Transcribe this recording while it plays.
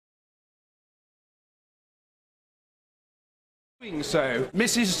So,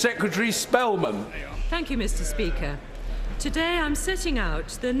 Mrs. Secretary Spelman. Thank you, Mr. Speaker. Today I'm setting out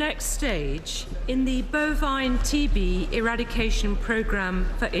the next stage in the bovine TB eradication programme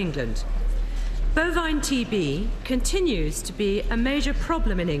for England. Bovine TB continues to be a major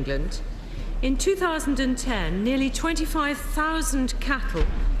problem in England. In 2010, nearly 25,000 cattle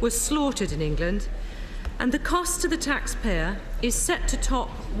were slaughtered in England, and the cost to the taxpayer is set to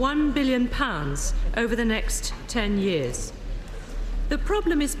top £1 billion over the next 10 years. The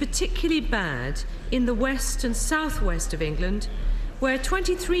problem is particularly bad in the west and southwest of England, where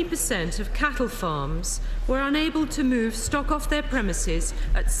 23% of cattle farms were unable to move stock off their premises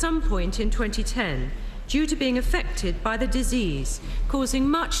at some point in 2010 due to being affected by the disease, causing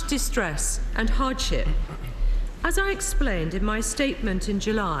much distress and hardship. As I explained in my statement in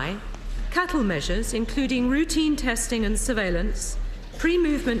July, cattle measures, including routine testing and surveillance,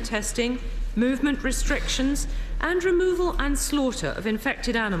 pre-movement testing, movement restrictions, and removal and slaughter of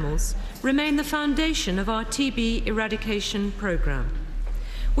infected animals remain the foundation of our TB eradication programme.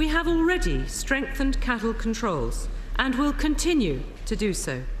 We have already strengthened cattle controls and will continue to do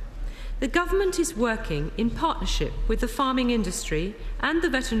so. The government is working in partnership with the farming industry and the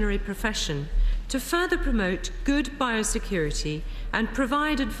veterinary profession to further promote good biosecurity and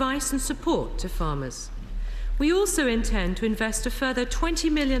provide advice and support to farmers. We also intend to invest a further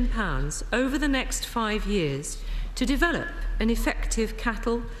 £20 million over the next 5 years to develop an effective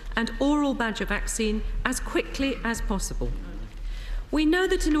cattle and oral badger vaccine as quickly as possible. We know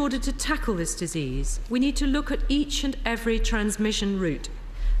that in order to tackle this disease, we need to look at each and every transmission route,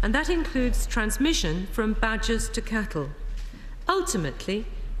 and that includes transmission from badgers to cattle. Ultimately,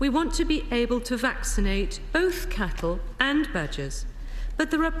 we want to be able to vaccinate both cattle and badgers,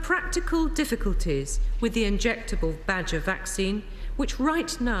 but there are practical difficulties with the injectable badger vaccine, which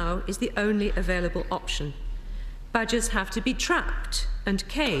right now is the only available option. Badgers have to be trapped and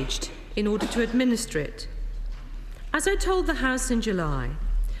caged in order to administer it. As I told the House in July,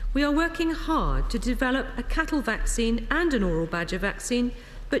 we are working hard to develop a cattle vaccine and an oral badger vaccine,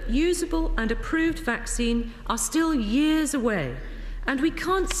 but usable and approved vaccine are still years away, and we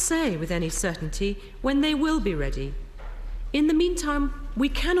can't say with any certainty when they will be ready. In the meantime, we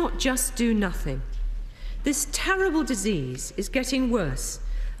cannot just do nothing. This terrible disease is getting worse,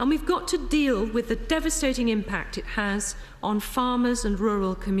 and we've got to deal with the devastating impact it has on farmers and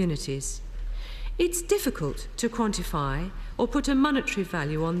rural communities. It's difficult to quantify or put a monetary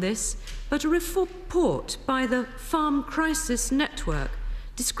value on this, but a report by the Farm Crisis Network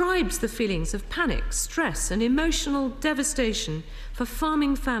describes the feelings of panic, stress, and emotional devastation for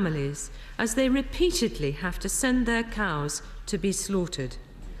farming families as they repeatedly have to send their cows to be slaughtered.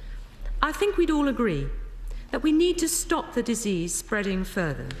 I think we'd all agree that we need to stop the disease spreading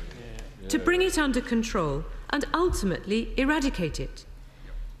further, to bring it under control and ultimately eradicate it.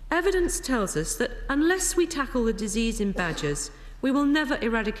 Evidence tells us that unless we tackle the disease in badgers, we will never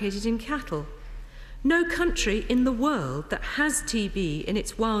eradicate it in cattle. No country in the world that has TB in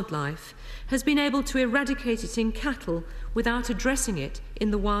its wildlife has been able to eradicate it in cattle without addressing it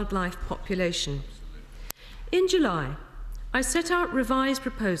in the wildlife population. In July, I set out revised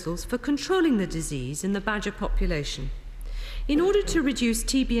proposals for controlling the disease in the badger population. In order to reduce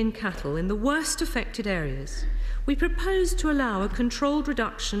TB in cattle in the worst affected areas, we proposed to allow a controlled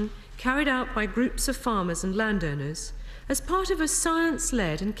reduction carried out by groups of farmers and landowners as part of a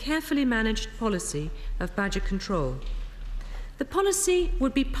science-led and carefully managed policy of badger control. The policy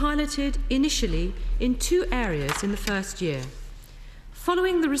would be piloted initially in 2 areas in the first year.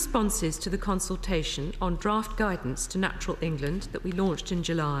 Following the responses to the consultation on draft guidance to Natural England that we launched in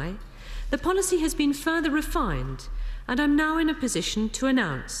July, the policy has been further refined, and I'm now in a position to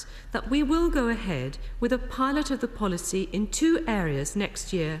announce that we will go ahead with a pilot of the policy in 2 areas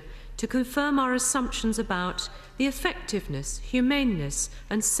next year to confirm our assumptions about the effectiveness, humaneness,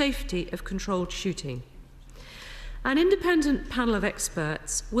 and safety of controlled shooting. An independent panel of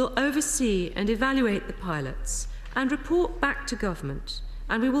experts will oversee and evaluate the pilots and report back to government,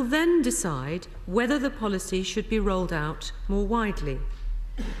 and we will then decide whether the policy should be rolled out more widely.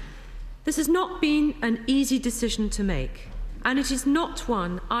 This has not been an easy decision to make, and it is not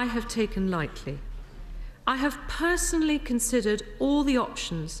one I have taken lightly. I have personally considered all the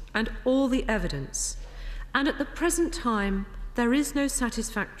options and all the evidence, and at the present time there is no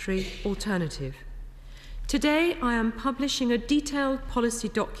satisfactory alternative. Today I am publishing a detailed policy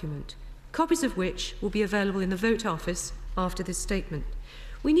document, copies of which will be available in the Vote Office after this statement.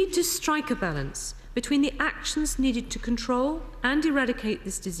 We need to strike a balance between the actions needed to control and eradicate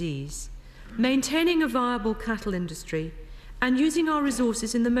this disease, maintaining a viable cattle industry, and using our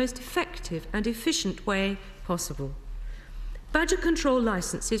resources in the most effective and efficient way possible. Badger control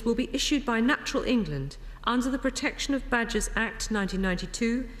licences will be issued by Natural England under the Protection of Badgers Act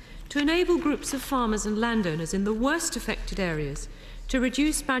 1992 to enable groups of farmers and landowners in the worst affected areas to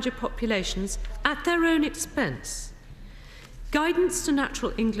reduce badger populations at their own expense. Guidance to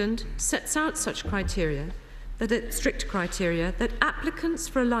Natural England sets out such criteria, strict criteria that applicants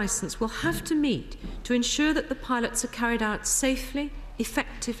for a licence will have to meet to ensure that the pilots are carried out safely,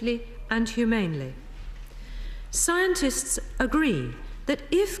 effectively and humanely. Scientists agree that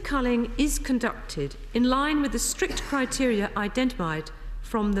if culling is conducted in line with the strict criteria identified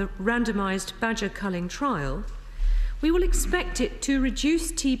from the randomised badger culling trial, we will expect it to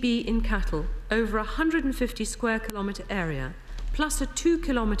reduce TB in cattle over a 150 square kilometre area, plus a 2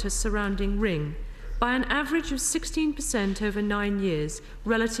 kilometre surrounding ring, by an average of 16% over 9 years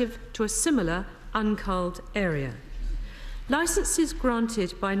relative to a similar unculled area. Licences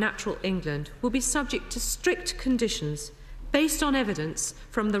granted by Natural England will be subject to strict conditions based on evidence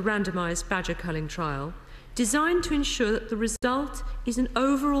from the randomised badger culling trial, designed to ensure that the result is an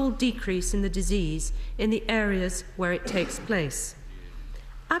overall decrease in the disease in the areas where it takes place.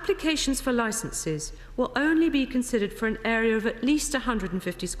 Applications for licences will only be considered for an area of at least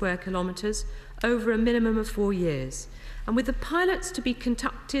 150 square kilometres over a minimum of 4 years, and with the pilots to be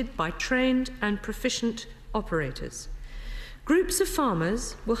conducted by trained and proficient operators. Groups of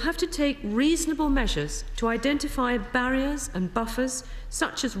farmers will have to take reasonable measures to identify barriers and buffers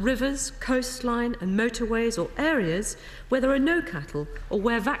such as rivers, coastline and motorways, or areas where there are no cattle or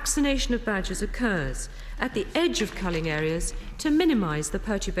where vaccination of badgers occurs at the edge of culling areas to minimise the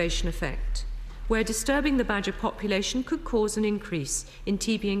perturbation effect, where disturbing the badger population could cause an increase in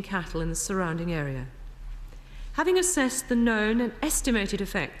TB in cattle in the surrounding area. Having assessed the known and estimated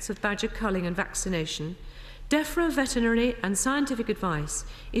effects of badger culling and vaccination, DEFRA veterinary and scientific advice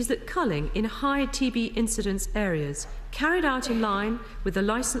is that culling in high TB incidence areas carried out in line with the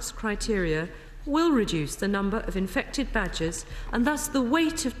licence criteria will reduce the number of infected badgers and thus the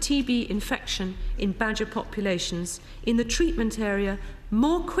weight of TB infection in badger populations in the treatment area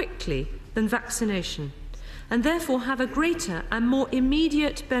more quickly than vaccination, and therefore have a greater and more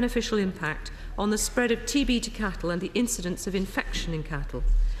immediate beneficial impact on the spread of TB to cattle and the incidence of infection in cattle.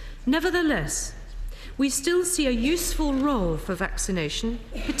 Nevertheless, we still see a useful role for vaccination,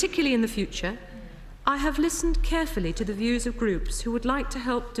 particularly in the future. I have listened carefully to the views of groups who would like to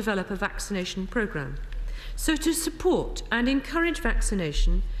help develop a vaccination programme. So to support and encourage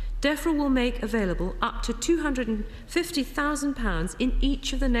vaccination, DEFRA will make available up to £250,000 in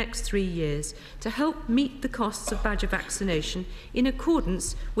each of the next 3 years to help meet the costs of badger vaccination in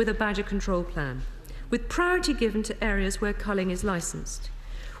accordance with a badger control plan, with priority given to areas where culling is licensed.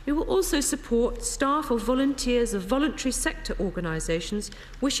 We will also support staff or volunteers of voluntary sector organisations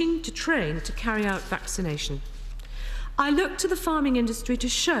wishing to train to carry out vaccination. I look to the farming industry to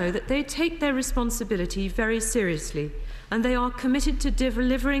show that they take their responsibility very seriously, and they are committed to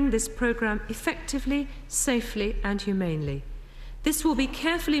delivering this programme effectively, safely and humanely. This will be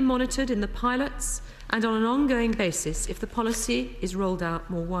carefully monitored in the pilots and on an ongoing basis if the policy is rolled out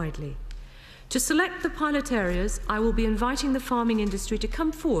more widely. To select the pilot areas, I will be inviting the farming industry to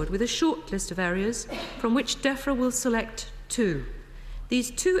come forward with a short list of areas from which DEFRA will select 2.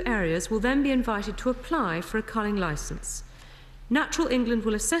 These 2 areas will then be invited to apply for a culling licence. Natural England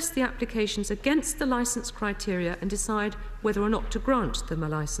will assess the applications against the licence criteria and decide whether or not to grant them a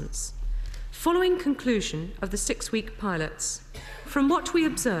licence. Following conclusion of the 6-week pilots, from what we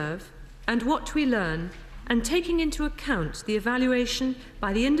observe and what we learn, and taking into account the evaluation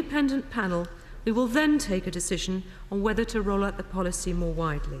by the independent panel, we will then take a decision on whether to roll out the policy more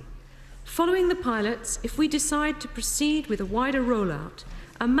widely. Following the pilots, if we decide to proceed with a wider rollout,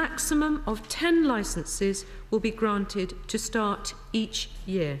 a maximum of 10 licences will be granted to start each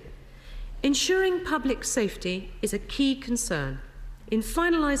year. Ensuring public safety is a key concern. In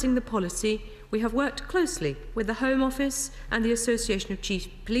finalising the policy, we have worked closely with the Home Office and the Association of Chief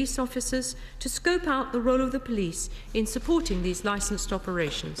Police Officers to scope out the role of the police in supporting these licensed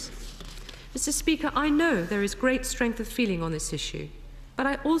operations. Mr. Speaker, I know there is great strength of feeling on this issue, but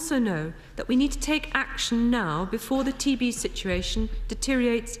I also know that we need to take action now before the TB situation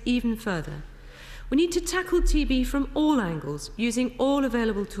deteriorates even further. We need to tackle TB from all angles, using all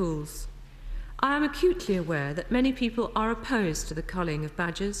available tools. I am acutely aware that many people are opposed to the culling of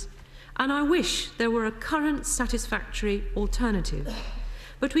badgers, and I wish there were a current satisfactory alternative.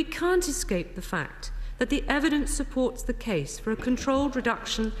 But we can't escape the fact that the evidence supports the case for a controlled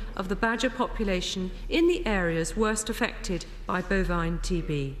reduction of the badger population in the areas worst affected by bovine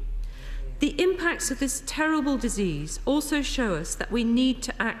TB. The impacts of this terrible disease also show us that we need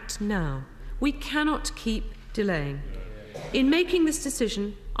to act now. We cannot keep delaying. In making this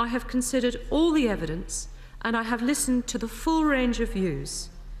decision, I have considered all the evidence and I have listened to the full range of views.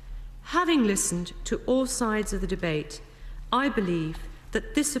 Having listened to all sides of the debate, I believe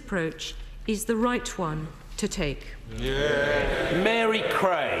that this approach is the right one to take. Yeah. Mary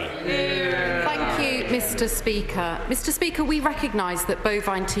Cray. Yeah. Thank you, Mr. Speaker. Mr. Speaker, we recognise that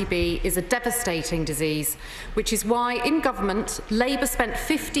bovine TB is a devastating disease, which is why, in government, Labour spent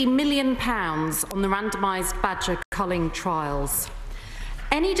 £50 million on the randomised badger culling trials.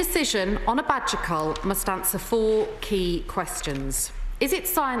 Any decision on a badger cull must answer 4 key questions. Is it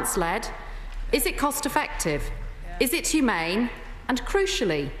science-led? Is it cost-effective? Is it humane? And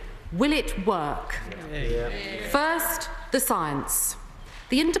crucially, will it work? First, the science.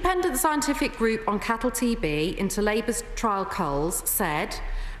 The independent scientific group on cattle TB into Labour's trial culls said,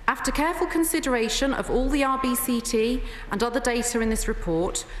 after careful consideration of all the RBCT and other data in this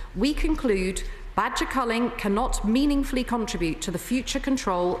report, we conclude badger culling cannot meaningfully contribute to the future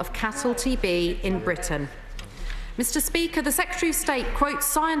control of cattle TB in Britain. Mr. Speaker, the Secretary of State quotes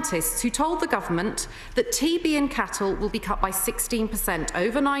scientists who told the government that TB in cattle will be cut by 16%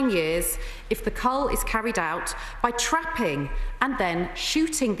 over 9 years if the cull is carried out by trapping and then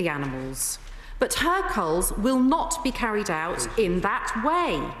shooting the animals. But her culls will not be carried out in that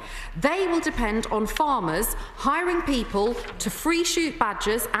way. They will depend on farmers hiring people to free shoot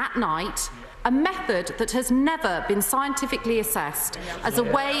badgers at night, a method that has never been scientifically assessed as a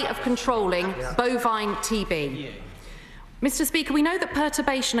way of controlling bovine TB. Mr. Speaker, we know that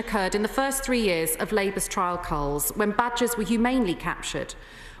perturbation occurred in the first 3 years of Labour's trial culls when badgers were humanely captured.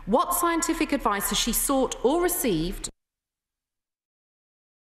 What scientific advice has she sought or received